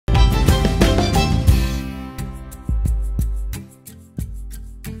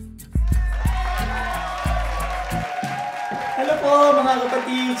po mga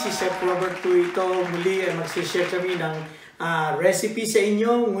kapatid, si Chef Robert po ito. Muli ay magsishare kami ng recipe sa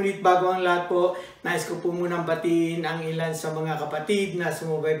inyo. Ngunit bago ang lahat po, nais ko po munang batiin ang ilan sa mga kapatid na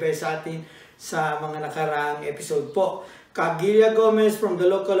sumubaybay sa atin sa mga nakaraang episode po. Kagilya Gomez from the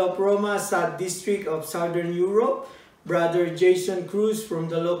local of Roma sa District of Southern Europe. Brother Jason Cruz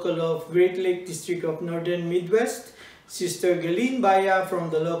from the local of Great Lake District of Northern Midwest. Sister Galine Baya from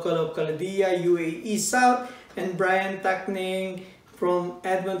the local of Caladia, UAE South. And Brian Takning from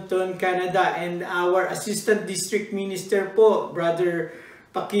Edmonton, Canada. And our Assistant District Minister po, Brother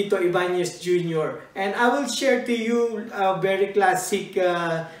Paquito Ibanez Jr. And I will share to you a very classic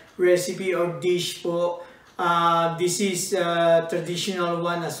recipe or dish po. This is a traditional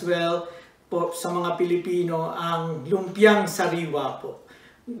one as well po sa mga Pilipino, ang lumpiang sariwa po.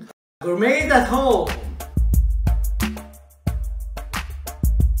 Gour-Made at home!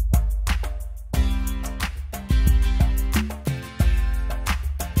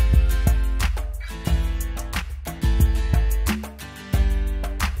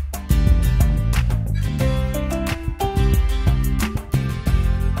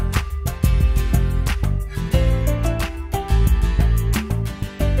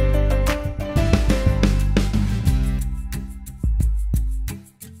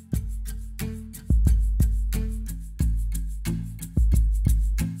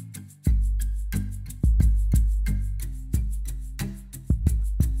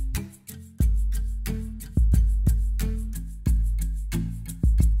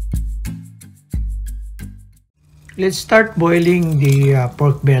 Let's start boiling the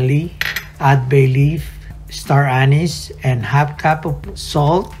pork belly. Add bay leaf, star anise, and half cup of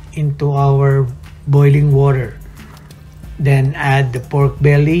salt into our boiling water. Then add the pork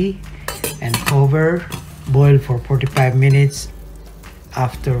belly and cover. Boil for 45 minutes.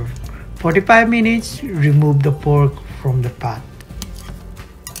 After 45 minutes, remove the pork from the pot.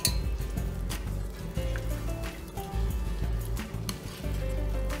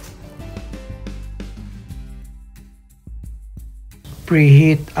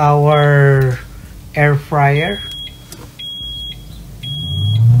 Preheat our air fryer.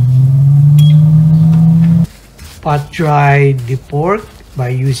 Pot dry the pork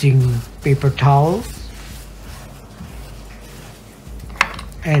by using paper towels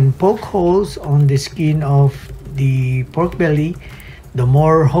and poke holes on the skin of the pork belly. The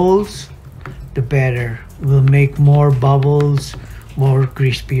more holes, the better. Will make more bubbles, more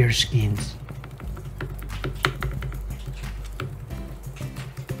crispier skins.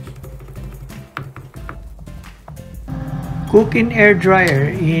 Cook in air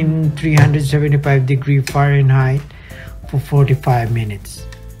dryer in 375° Fahrenheit for 45 minutes.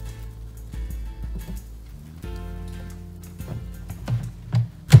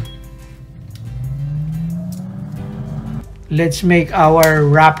 Let's make our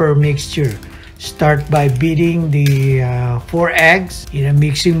wrapper mixture. Start by beating the 4 eggs in a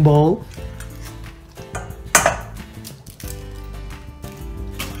mixing bowl.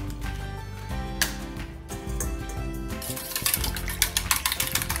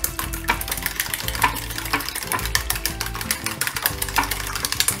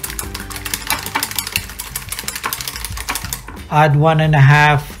 Add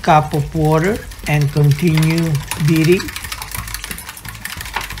 1.5 cup of water and continue beating.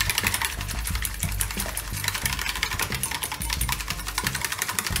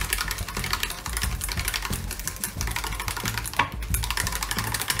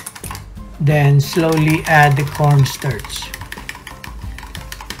 Then slowly add the cornstarch.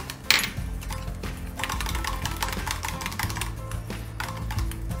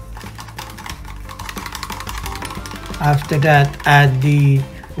 After that, add the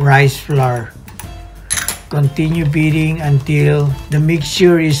rice flour. Continue beating until the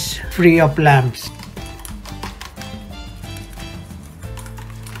mixture is free of lumps.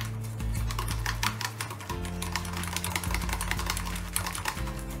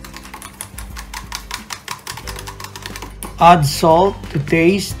 Add salt to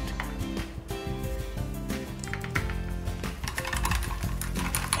taste.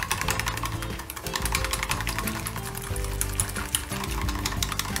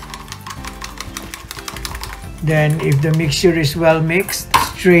 Then if the mixture is well mixed,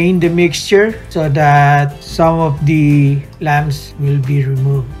 strain the mixture so that some of the lumps will be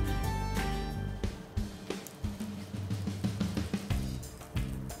removed.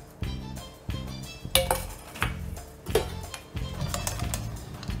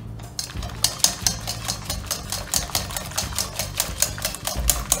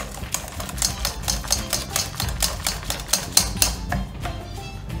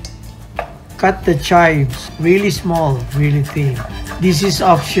 Cut the chives really small, really thin. This is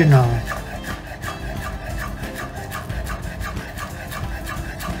optional.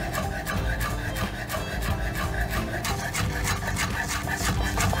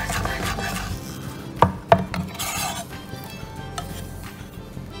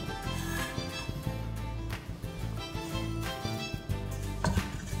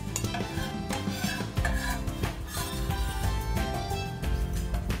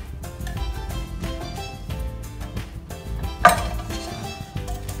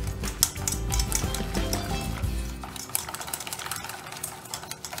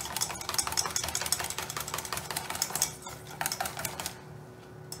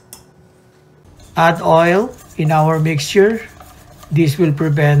 Add oil in our mixture. This will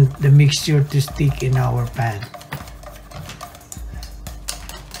prevent the mixture to stick in our pan.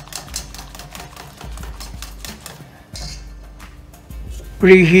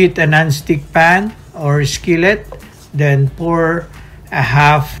 Preheat a non-stick pan or skillet, then pour a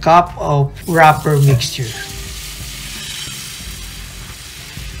half cup of wrapper mixture.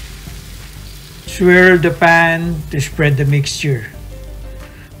 Swirl the pan to spread the mixture.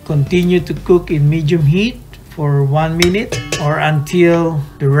 Continue to cook in medium heat for 1 minute or until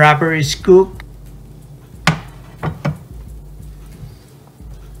the wrapper is cooked.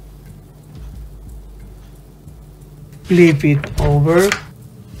 Flip it over,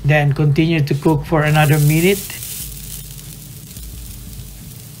 then continue to cook for another minute.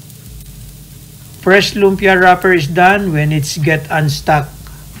 Fresh lumpia wrapper is done when it's get unstuck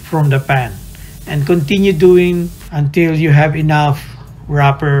from the pan, and continue doing until you have enough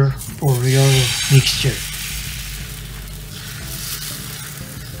wrapper for your mixture.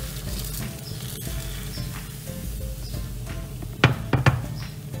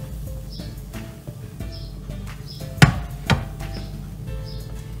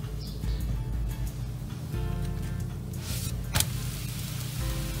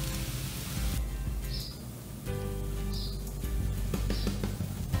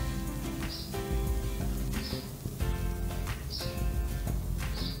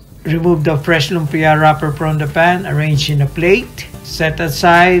 Remove the fresh lumpia wrapper from the pan, arrange in a plate, set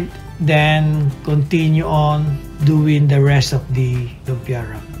aside, then continue on doing the rest of the lumpia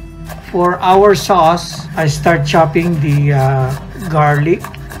wrapper. For our sauce, I start chopping the garlic.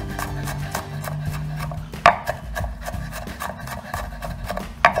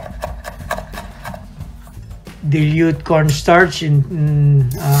 Dilute cornstarch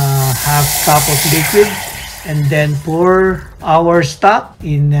in half cup of liquid, and then pour our stock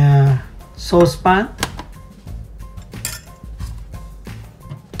in a saucepan.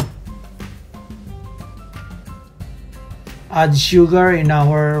 Add sugar in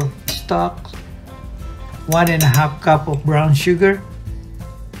our stock, 1.5 cup of brown sugar.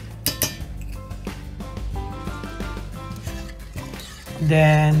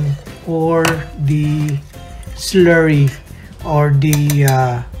 Then pour the slurry or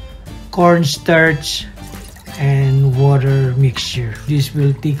the cornstarch and water mixture. This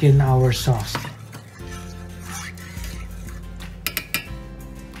will thicken our sauce.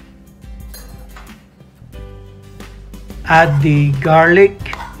 Add the garlic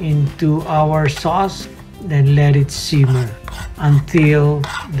into our sauce, then let it simmer until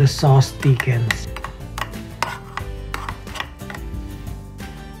the sauce thickens.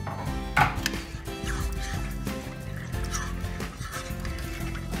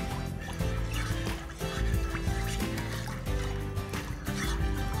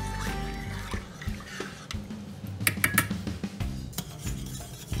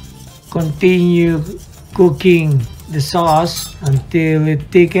 Continue cooking the sauce until it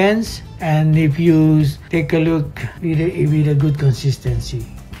thickens, and if you take a look with a good consistency.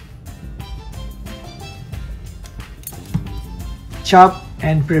 Chop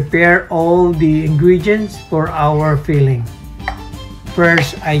and prepare all the ingredients for our filling.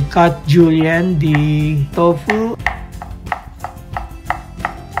 First, I cut julienne the tofu.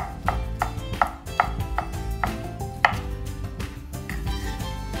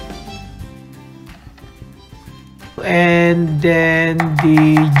 And then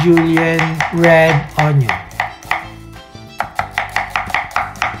the julienne red onion.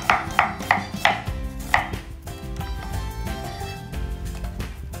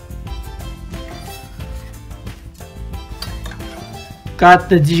 Cut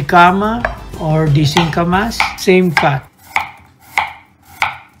the jicama or the singkamas, same cut.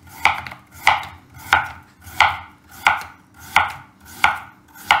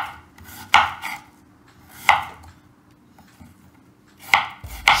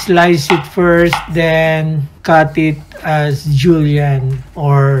 Slice it first, then cut it as julienne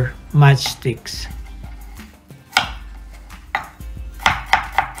or matchsticks.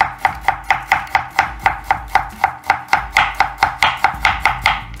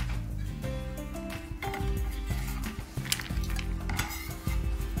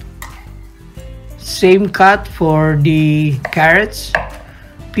 Same cut for the carrots.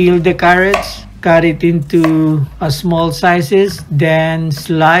 Peel the carrots, cut it into small sizes, then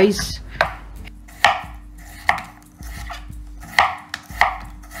slice.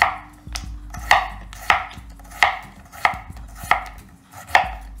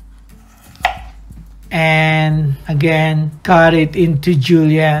 And again, cut it into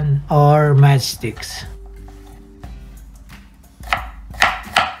julienne or matchsticks.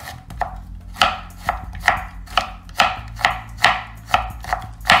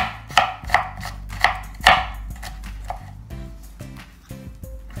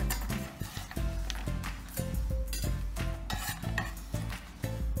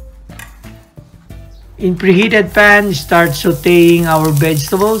 In preheated pan, start sauteing our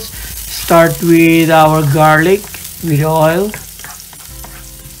vegetables. Start with our garlic with oil.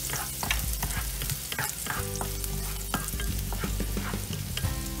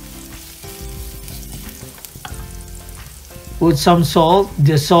 Put some salt.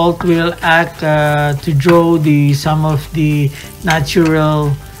 The salt will act to draw some of the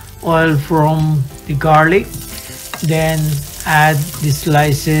natural oil from the garlic. Then add the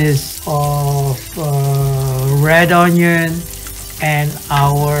slices of red onion and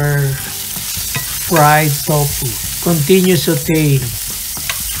our fried tofu. Continue sauteing.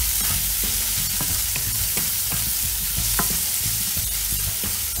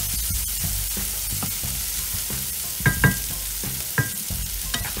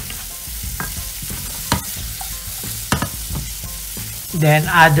 Then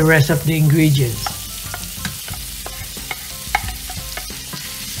add the rest of the ingredients.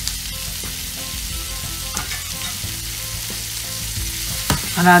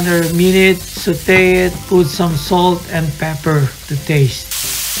 Another minute, saute it, put some salt and pepper to taste.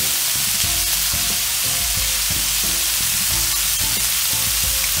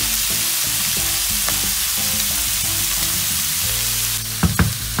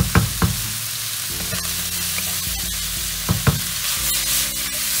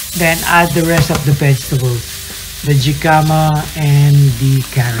 Then add the rest of the vegetables, the jicama and the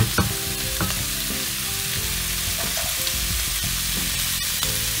carrots.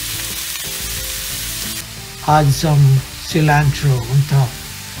 Add some cilantro on top.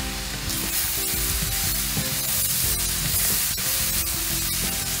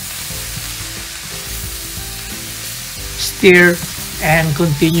 Stir and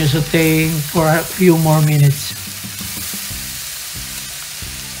continue sauteing for a few more minutes.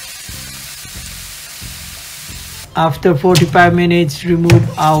 After 45 minutes,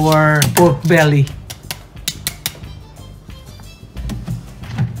 remove our pork belly.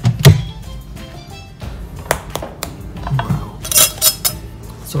 Wow,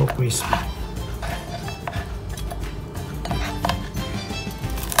 so crispy.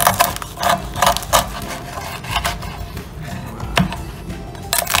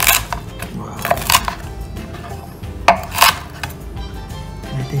 Wow.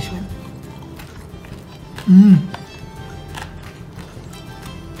 Can I taste one?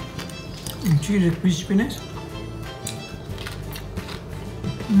 See the crispiness?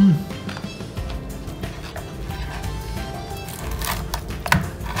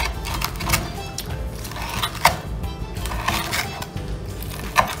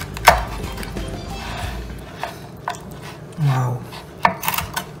 Wow.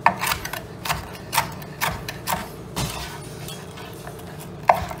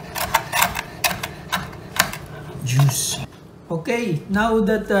 Juice. Okay, now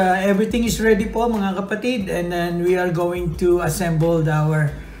that everything is ready po mga kapatid, and then we are going to assemble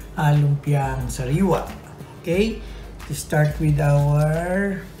our lumpiang sariwa. Okay, to start with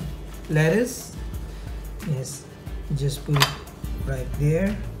our lettuce. Yes, just put it right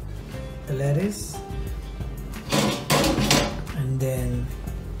there, the lettuce, and then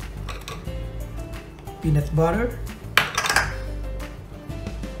peanut butter.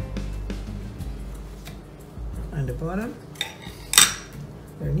 On the bottom.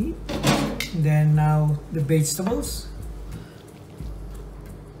 Neat. Then now the vegetables.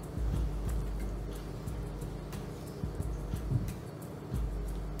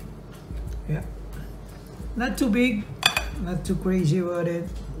 Yeah, not too big, not too crazy about it,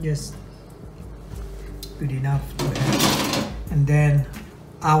 just good enough to have. And then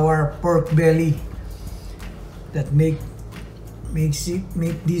our pork belly that make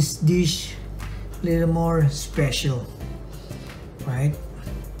this dish a little more special, right?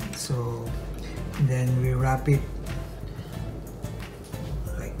 So, then we wrap it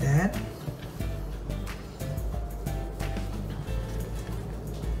like that.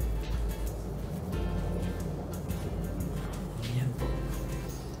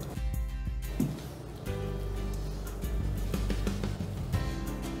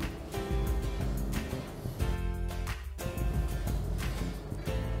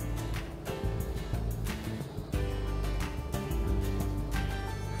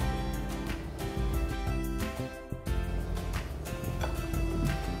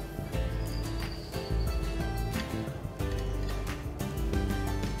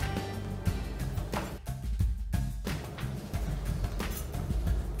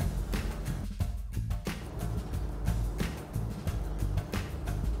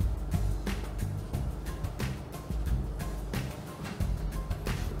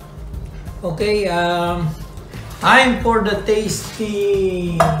 Okay, I'm for the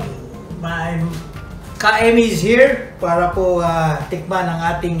tasting. My Ka-Emi is here para po tikman ang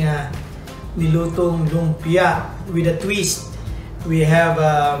ating nilutong lumpia with a twist. We have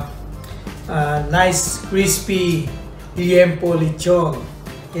a nice crispy liempo lechon.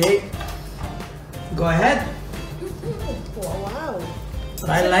 Okay, go ahead. Wow.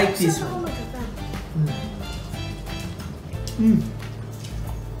 I like this one.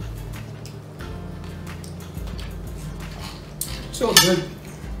 So good.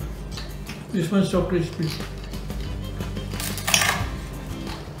 This one's so crispy.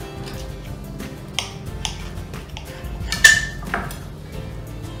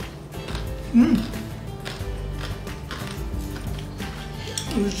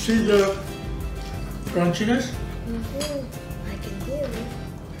 You see the crunchiness? I can hear it.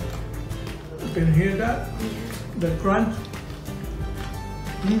 You can hear that? Yeah. The crunch?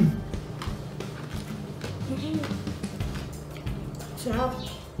 Sarap.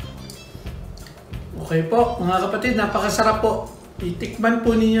 Okay po, mga kapatid, napakasarap po. Itikman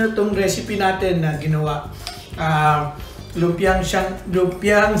po ninyo itong recipe natin na ginawa. Lumpiang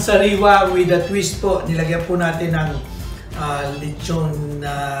sariwa with a twist po. Nilagyan po natin ng lechon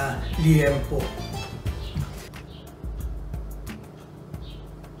na liempo.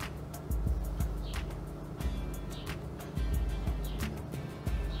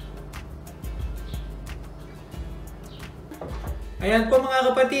 Ayan po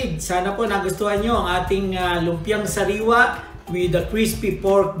mga kapatid, sana po nagustuhan nyo ang ating lumpiang sariwa with a crispy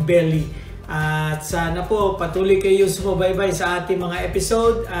pork belly. At sana po patuloy kayo sumubaybay sa ating mga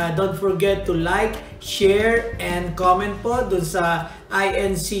episode. Don't forget to like, share, and comment po dun sa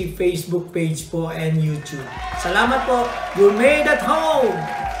INC Facebook page po and YouTube. Salamat po! Gour-Made at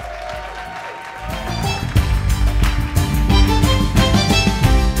home!